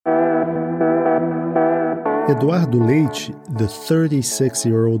Eduardo Leite, the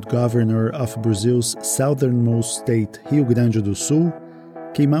 36-year-old governor of Brazil's southernmost state, Rio Grande do Sul,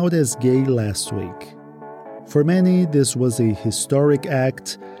 came out as gay last week. For many, this was a historic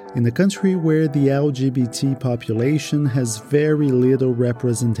act in a country where the LGBT population has very little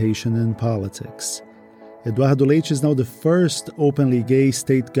representation in politics. Eduardo Leite is now the first openly gay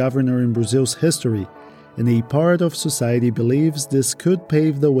state governor in Brazil's history, and a part of society believes this could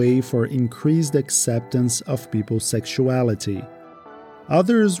pave the way for increased acceptance of people's sexuality.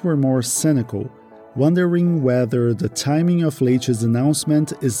 Others were more cynical, wondering whether the timing of Leite's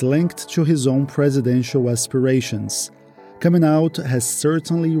announcement is linked to his own presidential aspirations. Coming out has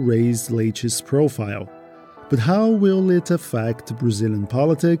certainly raised Leite's profile. But how will it affect Brazilian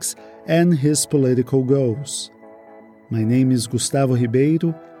politics and his political goals? My name is Gustavo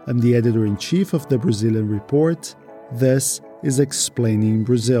Ribeiro. I'm the editor-in-chief of the Brazilian Report. This is Explaining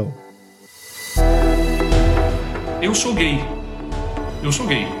Brazil. Eu sou gay.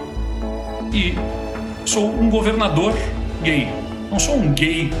 E sou governador gay. Não sou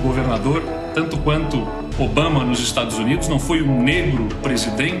gay governador, tanto quanto Obama nos Estados Unidos não foi negro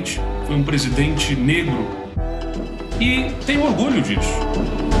presidente, foi presidente negro. E tenho orgulho disso.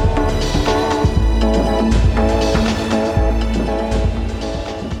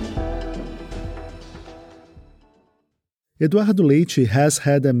 Eduardo Leite has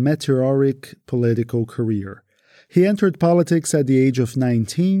had a meteoric political career. He entered politics at the age of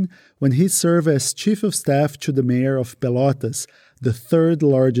 19 when he served as chief of staff to the mayor of Pelotas, the third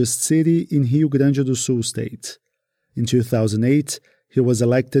largest city in Rio Grande do Sul state. In 2008, he was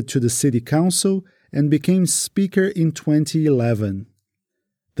elected to the city council and became speaker in 2011.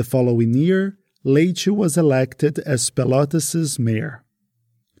 The following year, Leite was elected as Pelotas' mayor.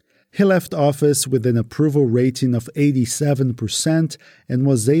 He left office with an approval rating of 87% and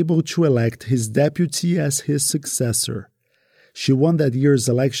was able to elect his deputy as his successor. She won that year's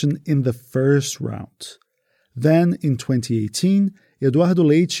election in the first round. Then, in 2018, Eduardo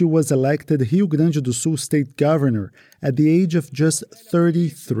Leite was elected Rio Grande do Sul state governor at the age of just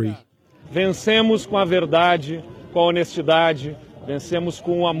 33. Vencemos com a verdade, com a honestidade, vencemos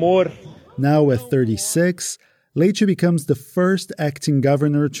com o amor. Now at 36, Leite becomes the first acting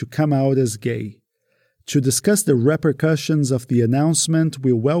governor to come out as gay. To discuss the repercussions of the announcement,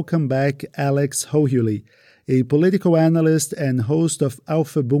 we welcome back Alex Hohuli, a political analyst and host of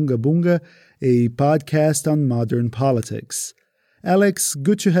Alpha Bunga Bunga, a podcast on modern politics. Alex,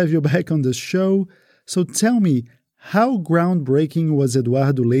 good to have you back on the show. So tell me, how groundbreaking was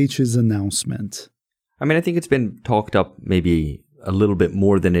Eduardo Leite's announcement? I think it's been talked up maybe a little bit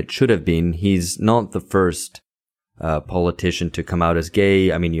more than it should have been. He's not the first politician to come out as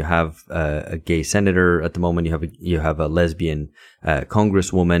gay. You have a gay senator at the moment. You have a lesbian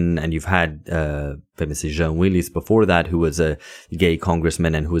congresswoman, and you've had famously Jean Willis before that, who was a gay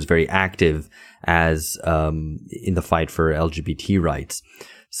congressman and who was very active as in the fight for LGBT rights.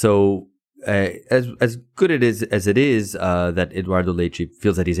 So as good it is as it is that Eduardo Leite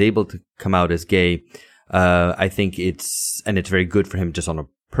feels that he's able to come out as gay, I think it's very good for him just on a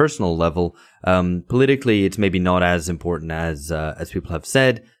personal level. Politically, it's maybe not as important as people have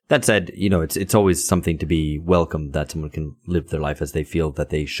said. That said, it's always something to be welcomed that someone can live their life as they feel that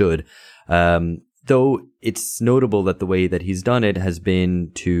they should. Though it's notable that the way that he's done it has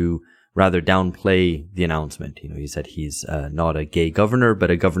been to rather downplay the announcement. He said he's not a gay governor,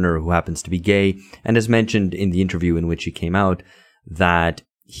 but a governor who happens to be gay, and has mentioned in the interview in which he came out that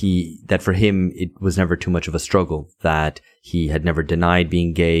for him it was never too much of a struggle, that he had never denied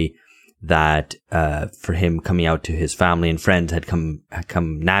being gay, that for him coming out to his family and friends had come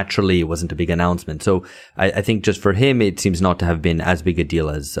naturally. It wasn't a big announcement. So I think just for him it seems not to have been as big a deal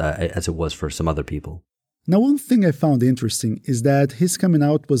as it was for some other people. Now, one thing I found interesting is that his coming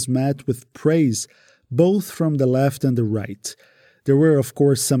out was met with praise both from the left and the right. There were, of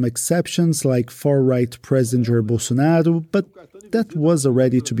course, some exceptions like far-right President Jair Bolsonaro, but that was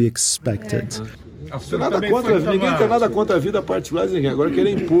already to be expected. Ninguém tem nada contra a vida particular de ninguém. Agora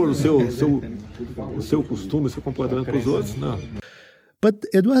querer impor o seu costume, o seu comportamento para os outros, não. But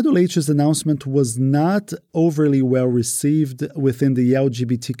Eduardo Leite's announcement was not overly well received within the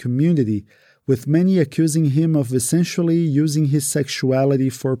LGBT community, with many accusing him of essentially using his sexuality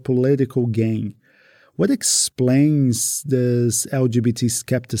for political gain. What explains this LGBT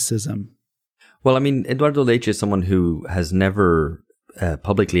skepticism? Well, Eduardo Leite is someone who has never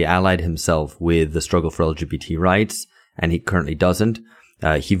publicly allied himself with the struggle for LGBT rights, and he currently doesn't.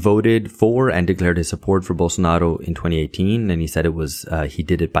 He voted for and declared his support for Bolsonaro in 2018, and he said it was he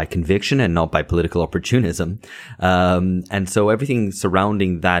did it by conviction and not by political opportunism. And so everything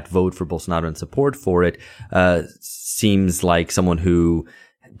surrounding that vote for Bolsonaro and support for it seems like someone who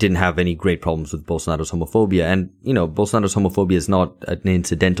didn't have any great problems with Bolsonaro's homophobia. And, Bolsonaro's homophobia is not an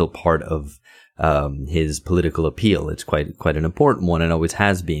incidental part of his political appeal. It's quite an important one and always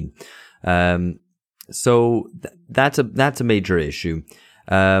has been. So that's a major issue.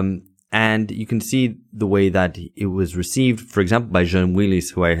 And you can see the way that it was received, for example, by Jean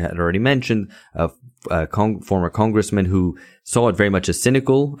Willis, who I had already mentioned, a former congressman who saw it very much as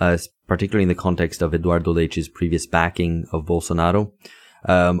cynical, particularly in the context of Eduardo Leite's previous backing of Bolsonaro.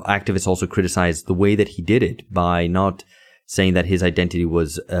 Activists also criticized the way that he did it by not saying that his identity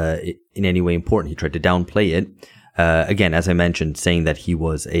was in any way important. He tried to downplay it. Again, as I mentioned, saying that he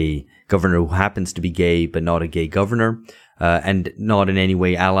was a governor who happens to be gay, but not a gay governor, and not in any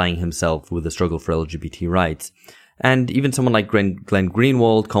way allying himself with the struggle for LGBT rights. And even someone like Glenn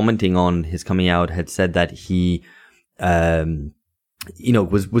Greenwald, commenting on his coming out, had said that he,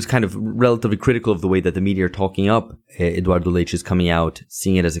 was kind of relatively critical of the way that the media are talking up Eduardo Leite's coming out,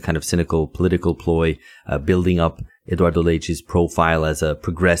 seeing it as a kind of cynical political ploy, building up Eduardo Leite's profile as a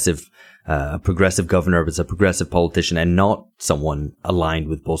progressive governor, as a progressive politician, and not someone aligned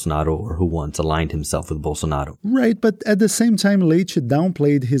with Bolsonaro or who once aligned himself with Bolsonaro. Right, but at the same time Leite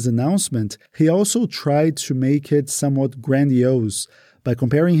downplayed his announcement, he also tried to make it somewhat grandiose by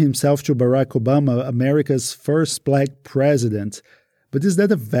comparing himself to Barack Obama, America's first black president. But is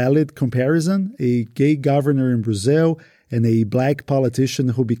that a valid comparison? A gay governor in Brazil and a black politician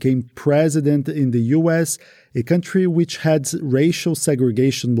who became president in the U.S., a country which had racial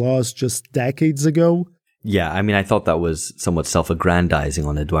segregation laws just decades ago? Yeah, I thought that was somewhat self-aggrandizing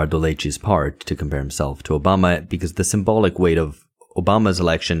on Eduardo Leite's part to compare himself to Obama, because the symbolic weight of Obama's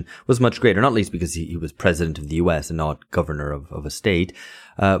election was much greater, not least because he was president of the U.S. and not governor of a state.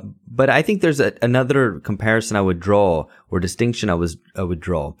 But I think there's another comparison I would draw, or distinction I would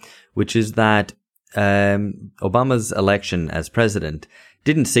draw, which is that Obama's election as president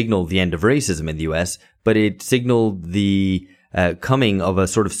didn't signal the end of racism in the U.S., but it signaled the coming of a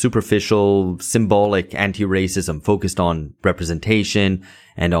sort of superficial, symbolic anti-racism focused on representation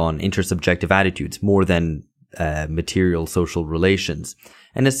and on intersubjective attitudes more than material social relations.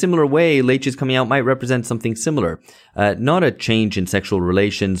 In a similar way, Leite's coming out might represent something similar. Not a change in sexual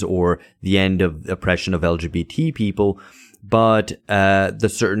relations or the end of oppression of LGBT people, but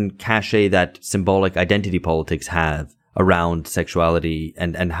the certain cachet that symbolic identity politics have around sexuality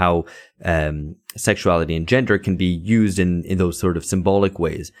and how sexuality and gender can be used in those sort of symbolic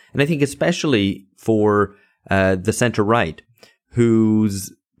ways. And I think especially for the center-right,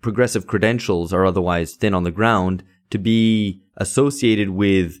 whose progressive credentials are otherwise thin on the ground, to be associated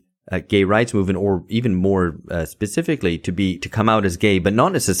with gay rights movement, or even more specifically to come out as gay but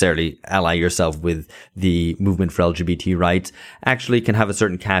not necessarily ally yourself with the movement for LGBT rights, actually can have a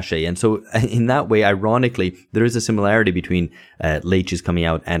certain cachet. And so in that way, ironically, there is a similarity between Leite's coming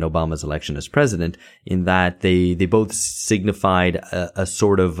out and Obama's election as president, in that they both signified a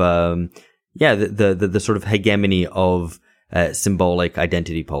sort of the sort of hegemony of symbolic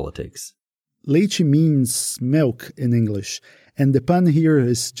identity politics. Leite means milk in English, and the pun here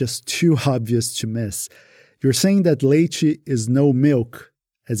is just too obvious to miss. You're saying that Leite is no milk,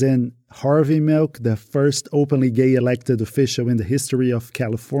 as in Harvey Milk, the first openly gay elected official in the history of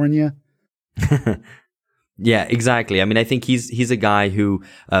California? Yeah, exactly. I think he's a guy who,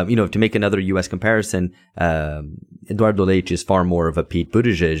 to make another U.S. comparison, Eduardo Leite is far more of a Pete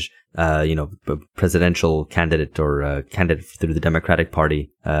Buttigieg, presidential candidate or candidate through the Democratic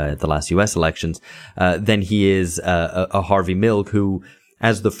Party at the last U.S. elections, than he is a Harvey Milk, who,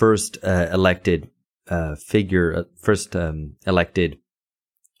 as the first elected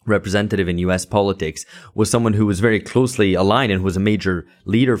representative in U.S. politics, was someone who was very closely aligned and was a major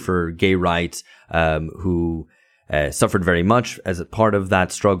leader for gay rights, who suffered very much as a part of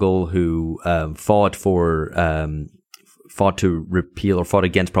that struggle, who fought to repeal or fought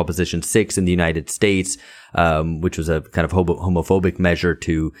against Proposition 6 in the United States, which was a kind of homophobic measure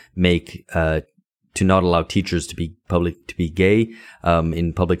to make to not allow teachers to be gay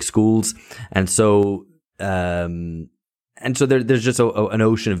in public schools, and so there's just an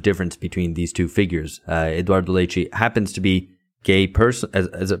ocean of difference between these two figures. Eduardo Leite happens to be gay person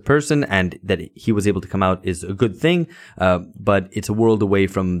as a person, and that he was able to come out is a good thing. But it's a world away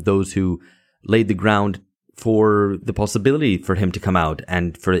from those who laid the ground for the possibility for him to come out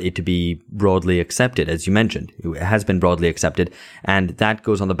and for it to be broadly accepted, as you mentioned. It has been broadly accepted. And that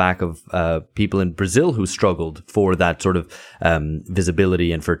goes on the back of people in Brazil who struggled for that sort of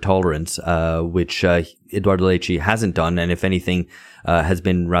visibility and for tolerance, which Eduardo Leite hasn't done. And if anything, has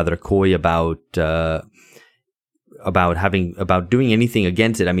been rather coy about doing anything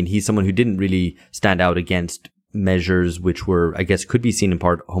against it. I mean, he's someone who didn't really stand out against measures which were, I guess, could be seen in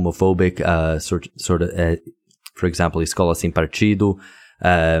part homophobic, for example, Escola Sem Partido,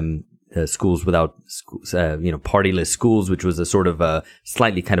 schools without, partyless schools, which was a sort of a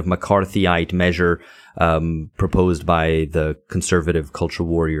slightly kind of McCarthyite measure, proposed by the conservative culture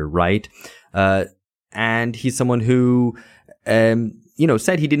warrior right. And he's someone who,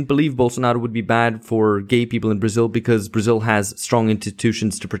 said he didn't believe Bolsonaro would be bad for gay people in Brazil because Brazil has strong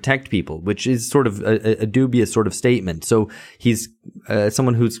institutions to protect people, which is sort of a dubious sort of statement. So he's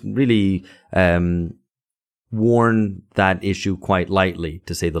someone who's really worn that issue quite lightly,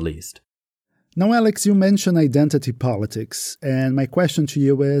 to say the least. Now, Alex, you mentioned identity politics, and my question to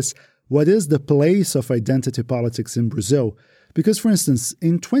you is, what is the place of identity politics in Brazil? Because, for instance,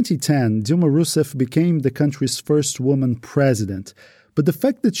 in 2010, Dilma Rousseff became the country's first woman president. But the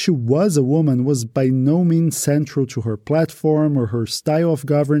fact that she was a woman was by no means central to her platform or her style of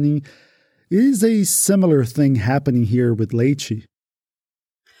governing. Is a similar thing happening here with Leite?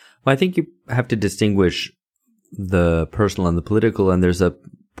 Well, I think you have to distinguish the personal and the political, and there's a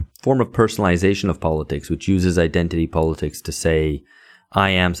form of personalization of politics which uses identity politics to say, I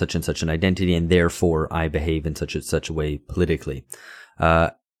am such and such an identity, and therefore I behave in such and such a way politically.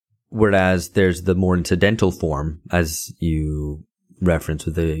 Whereas there's the more incidental form, as you reference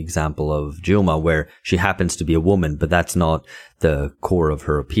with the example of Dilma, where she happens to be a woman, but that's not the core of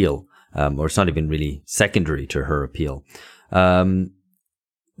her appeal, or it's not even really secondary to her appeal.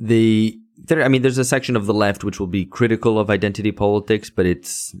 There's a section of the left which will be critical of identity politics, but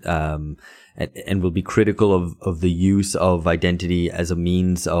it's and will be critical of the use of identity as a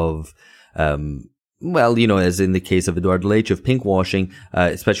means of as in the case of Eduardo Leite, of pinkwashing,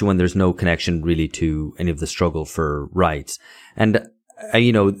 especially when there's no connection really to any of the struggle for rights. And,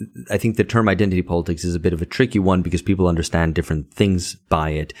 I think the term identity politics is a bit of a tricky one because people understand different things by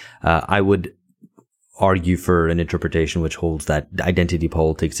it. I would argue for an interpretation which holds that identity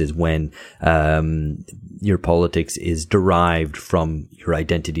politics is when your politics is derived from your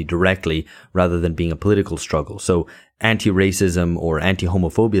identity directly rather than being a political struggle. So anti-racism or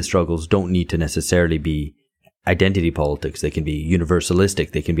anti-homophobia struggles don't need to necessarily be identity politics. They can be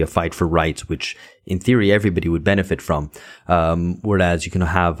universalistic. They can be a fight for rights, which in theory everybody would benefit from. Whereas you can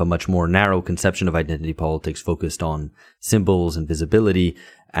have a much more narrow conception of identity politics focused on symbols and visibility,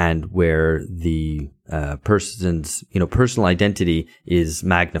 and where the person's personal identity is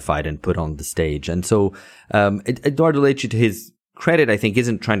magnified and put on the stage. And so Eduardo Leite, to his credit, I think,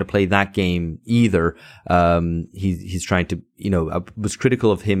 isn't trying to play that game either. He's trying to, I was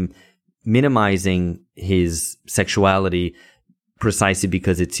critical of him minimizing his sexuality precisely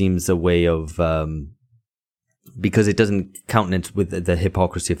because it seems a way of, because it doesn't countenance with the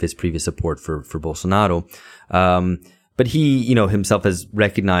hypocrisy of his previous support for Bolsonaro. But he, himself has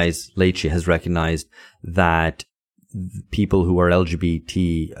recognized, Leite has recognized that people who are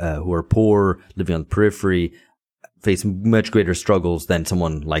LGBT, who are poor, living on the periphery, face much greater struggles than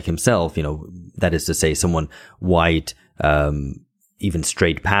someone like himself, that is to say, someone white, even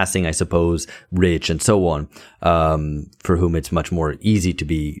straight passing, I suppose, rich, and so on, for whom it's much more easy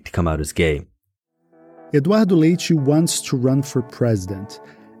to come out as gay. Eduardo Leite wants to run for president.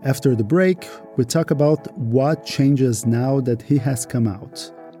 After the break, we talk about what changes now that he has come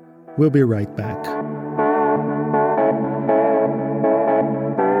out. We'll be right back.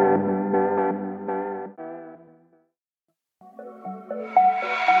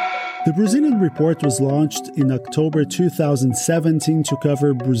 The Brazilian Report was launched in October 2017 to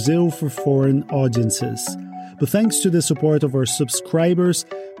cover Brazil for foreign audiences. But thanks to the support of our subscribers,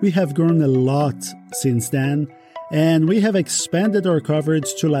 we have grown a lot since then, and we have expanded our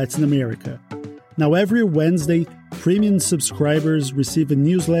coverage to Latin America. Now, every Wednesday, premium subscribers receive a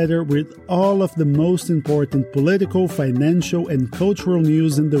newsletter with all of the most important political, financial, and cultural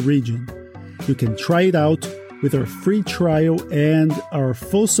news in the region. You can try it out with our free trial, and our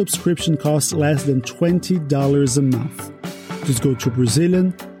full subscription costs less than $20 a month. Just go to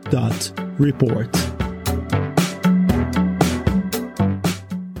Brazilian.report.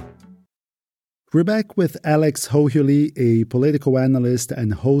 We're back with Alex Hochuli, a political analyst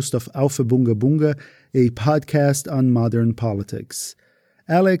and host of Alpha Bunga Bunga, a podcast on modern politics.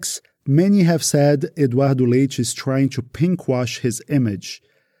 Alex, many have said Eduardo Leite is trying to pinkwash his image.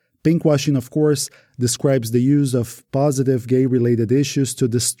 Pinkwashing, of course, describes the use of positive gay-related issues to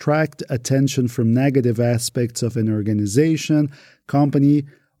distract attention from negative aspects of an organization, company,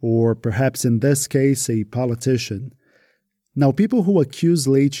 or perhaps in this case, a politician. Now, people who accuse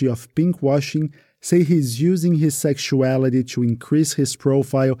Leite of pinkwashing say he's using his sexuality to increase his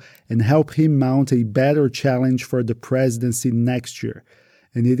profile and help him mount a better challenge for the presidency next year.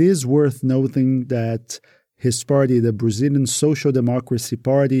 And it is worth noting that his party, the Brazilian Social Democracy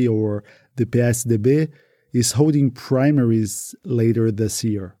Party, or the PSDB, is holding primaries later this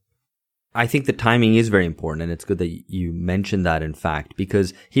year. I think the timing is very important, and it's good that you mentioned that, in fact,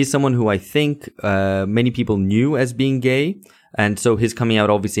 because he's someone who I think many people knew as being gay, and so his coming out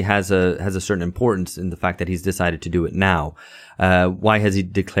obviously has a certain importance in the fact that he's decided to do it now. Why has he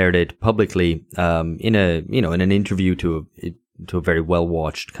declared it publicly in an interview to a very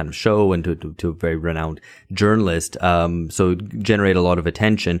well-watched kind of show and to a very renowned journalist, so generate a lot of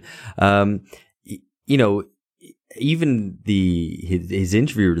attention. Even his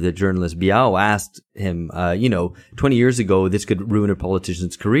interviewer, the journalist Biao, asked him, 20 years ago, this could ruin a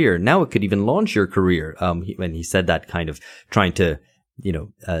politician's career. Now it could even launch your career. And he said that kind of trying to,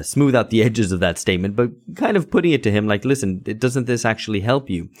 smooth out the edges of that statement, but kind of putting it to him like, listen, doesn't this actually help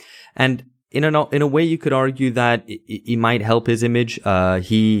you? And in a way, you could argue that it might help his image.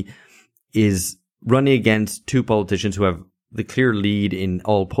 He is running against two politicians who have the clear lead in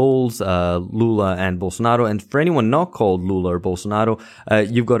all polls, Lula and Bolsonaro. And for anyone not called Lula or Bolsonaro,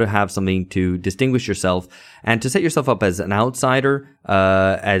 you've got to have something to distinguish yourself. And to set yourself up as an outsider,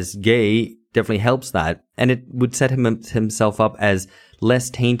 as gay, definitely helps that. And it would set himself up as less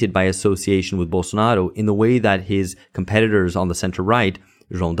tainted by association with Bolsonaro in the way that his competitors on the center-right,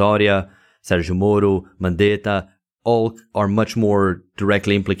 João Doria, Sérgio Moro, Mandetta, all are much more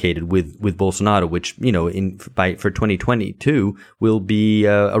directly implicated with Bolsonaro, which, for 2022 will be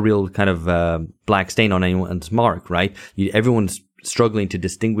a real kind of black stain on anyone's mark, right? Everyone's struggling to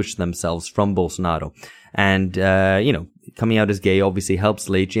distinguish themselves from Bolsonaro. And, coming out as gay obviously helps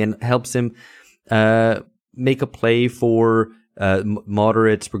Leite and helps him make a play for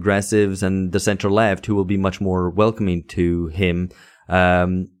moderates, progressives, and the center left, who will be much more welcoming to him.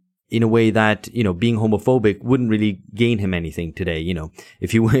 In a way that, being homophobic wouldn't really gain him anything today.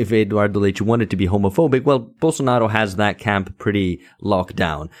 If Eduardo Leite wanted to be homophobic, well, Bolsonaro has that camp pretty locked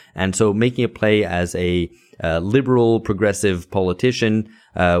down. And so making a play as a liberal, progressive politician,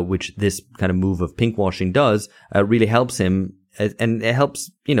 which this kind of move of pinkwashing does, really helps him. And it helps,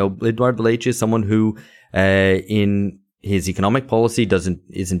 Eduardo Leite is someone who, in his economic policy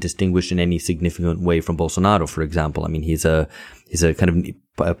isn't distinguished in any significant way from Bolsonaro, for example. I mean, he's a kind of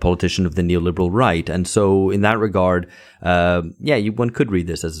a politician of the neoliberal right. And so in that regard, one could read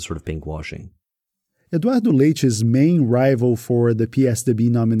this as a sort of pinkwashing. Eduardo Leite's main rival for the PSDB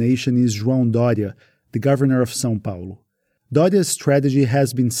nomination is João Doria, the governor of São Paulo. Doria's strategy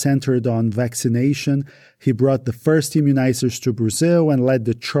has been centered on vaccination. He brought the first immunizers to Brazil and led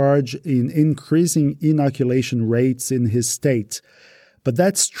the charge in increasing inoculation rates in his state. But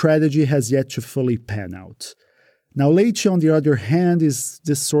that strategy has yet to fully pan out. Now, Leite, on the other hand, is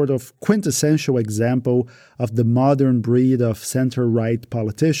this sort of quintessential example of the modern breed of center-right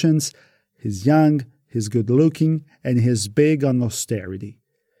politicians. He's young, he's good-looking, and he's big on austerity.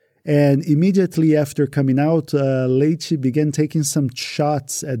 And immediately after coming out, Leite began taking some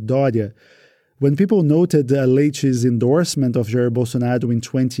shots at Doria. When people noted Leite's endorsement of Jair Bolsonaro in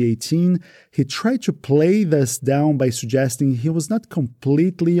 2018, he tried to play this down by suggesting he was not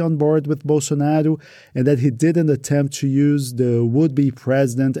completely on board with Bolsonaro and that he didn't attempt to use the would-be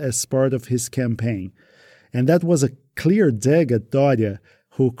president as part of his campaign. And that was a clear dig at Doria,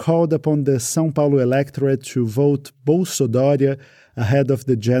 who called upon the São Paulo electorate to vote Bolsodoria ahead of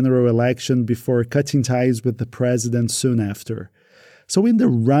the general election before cutting ties with the president soon after. So in the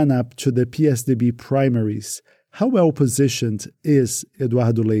run-up to the PSDB primaries, how well-positioned is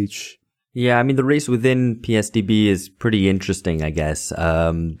Eduardo Leite? Yeah, I mean, the race within PSDB is pretty interesting, I guess,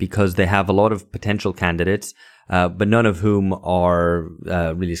 because they have a lot of potential candidates, but none of whom are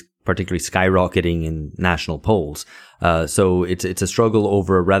really particularly skyrocketing in national polls. So it's a struggle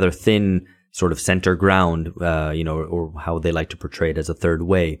over a rather thin sort of center ground, or how they like to portray it as a third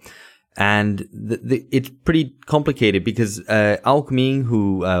way. And it's pretty complicated because Alckmin,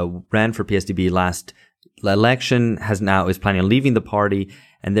 who ran for PSDB last election, is planning on leaving the party,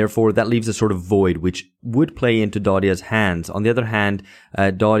 and therefore that leaves a sort of void which would play into Doria's hands. On the other hand,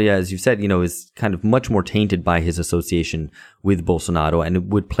 Doria, as you said, is kind of much more tainted by his association with Bolsonaro, and it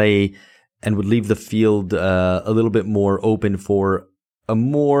would play and would leave the field a little bit more open for a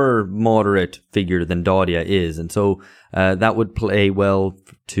more moderate figure than Doria is. And so that would play well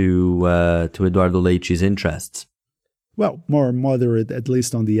to Eduardo Leite's interests. Well, more moderate, at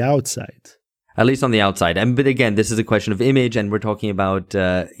least on the outside. At least on the outside. But again, this is a question of image, and we're talking about,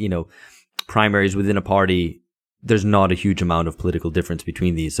 primaries within a party. There's not a huge amount of political difference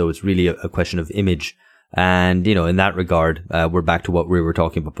between these. So it's really a question of image. And, in that regard, we're back to what we were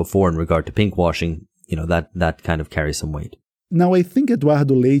talking about before in regard to pinkwashing. That kind of carries some weight. Now, I think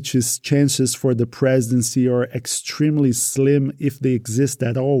Eduardo Leite's chances for the presidency are extremely slim, if they exist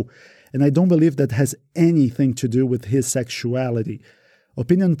at all. And I don't believe that has anything to do with his sexuality.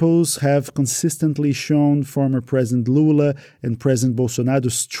 Opinion polls have consistently shown former President Lula and President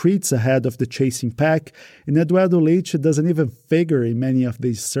Bolsonaro streets ahead of the chasing pack, and Eduardo Leite doesn't even figure in many of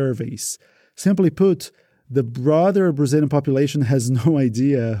these surveys. Simply put, the broader Brazilian population has no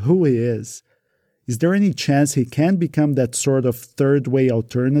idea who he is. Is there any chance he can become that sort of third-way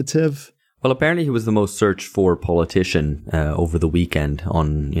alternative? Well, apparently he was the most searched for politician over the weekend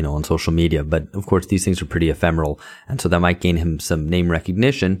on social media. But of course, these things are pretty ephemeral, and so that might gain him some name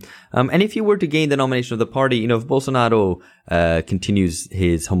recognition. And if he were to gain the nomination of the party, if Bolsonaro continues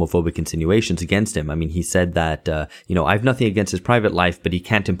his homophobic insinuations against him, I mean, he said that I have nothing against his private life, but he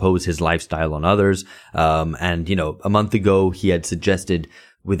can't impose his lifestyle on others. And a month ago he had suggested,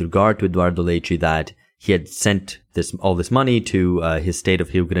 with regard to Eduardo Leite, that he had sent all this money to his state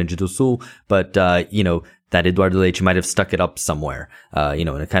of Rio Grande do Sul, but that Eduardo Leite might have stuck it up somewhere, in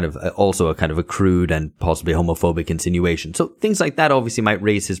a kind of also a kind of a crude and possibly homophobic insinuation. So things like that obviously might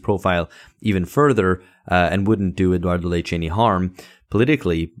raise his profile even further, and wouldn't do Eduardo Leite any harm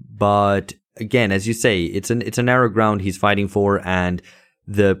politically. But again, as you say, it's a narrow ground he's fighting for, and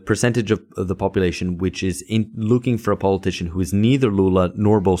the percentage of the population which is looking for a politician who is neither Lula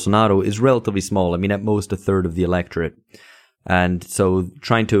nor Bolsonaro is relatively small. I mean, at most a third of the electorate. And so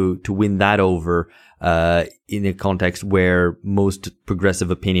trying to win that over in a context where most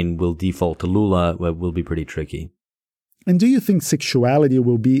progressive opinion will default to Lula will be pretty tricky. And do you think sexuality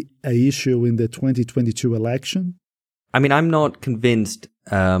will be an issue in the 2022 election? I mean, I'm not convinced,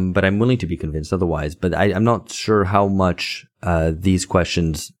 but I'm willing to be convinced otherwise. But I'm not sure how much these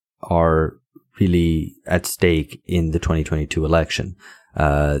questions are really at stake in the 2022 election.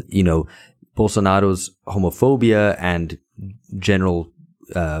 Bolsonaro's homophobia and general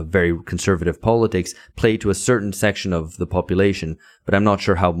very conservative politics play to a certain section of the population, but I'm not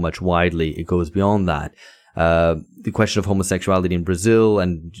sure how much widely it goes beyond that. The question of homosexuality in Brazil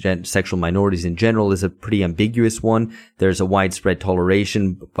and sexual minorities in general is a pretty ambiguous one. There's a widespread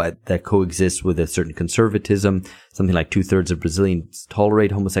toleration, but that coexists with a certain conservatism. Something like 2/3 of Brazilians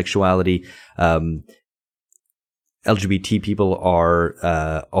tolerate homosexuality. LGBT people are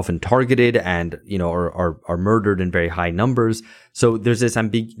often targeted and are murdered in very high numbers. So there's this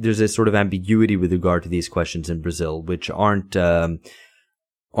sort of ambiguity with regard to these questions in Brazil, which aren't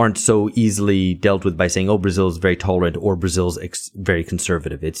so easily dealt with by saying, oh, Brazil is very tolerant or Brazil's very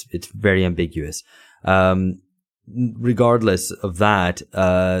conservative. It's very ambiguous. Regardless of that,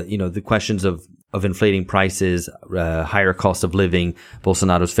 the questions of inflating prices, higher cost of living,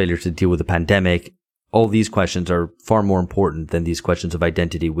 Bolsonaro's failure to deal with the pandemic, all these questions are far more important than these questions of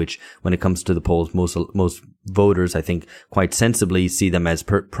identity, which when it comes to the polls, most voters, I think, quite sensibly see them as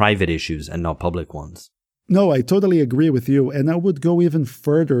private issues and not public ones. No, I totally agree with you, and I would go even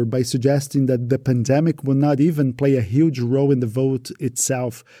further by suggesting that the pandemic will not even play a huge role in the vote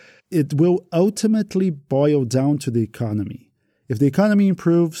itself. It will ultimately boil down to the economy. If the economy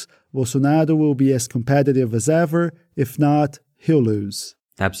improves, Bolsonaro will be as competitive as ever. If not, he'll lose.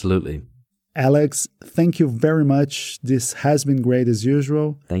 Absolutely. Alex, thank you very much. This has been great as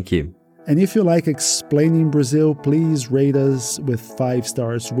usual. Thank you. And if you like Explaining Brazil, please rate us with 5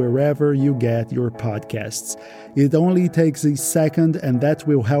 stars wherever you get your podcasts. It only takes a second, and that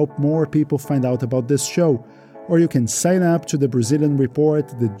will help more people find out about this show. Or you can sign up to the Brazilian Report,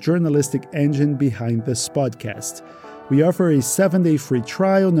 the journalistic engine behind this podcast. We offer a 7-day free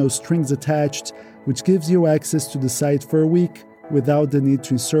trial, no strings attached, which gives you access to the site for a week without the need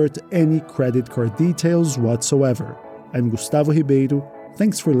to insert any credit card details whatsoever. I'm Gustavo Ribeiro.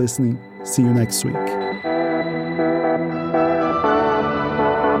 Thanks for listening. See you next week.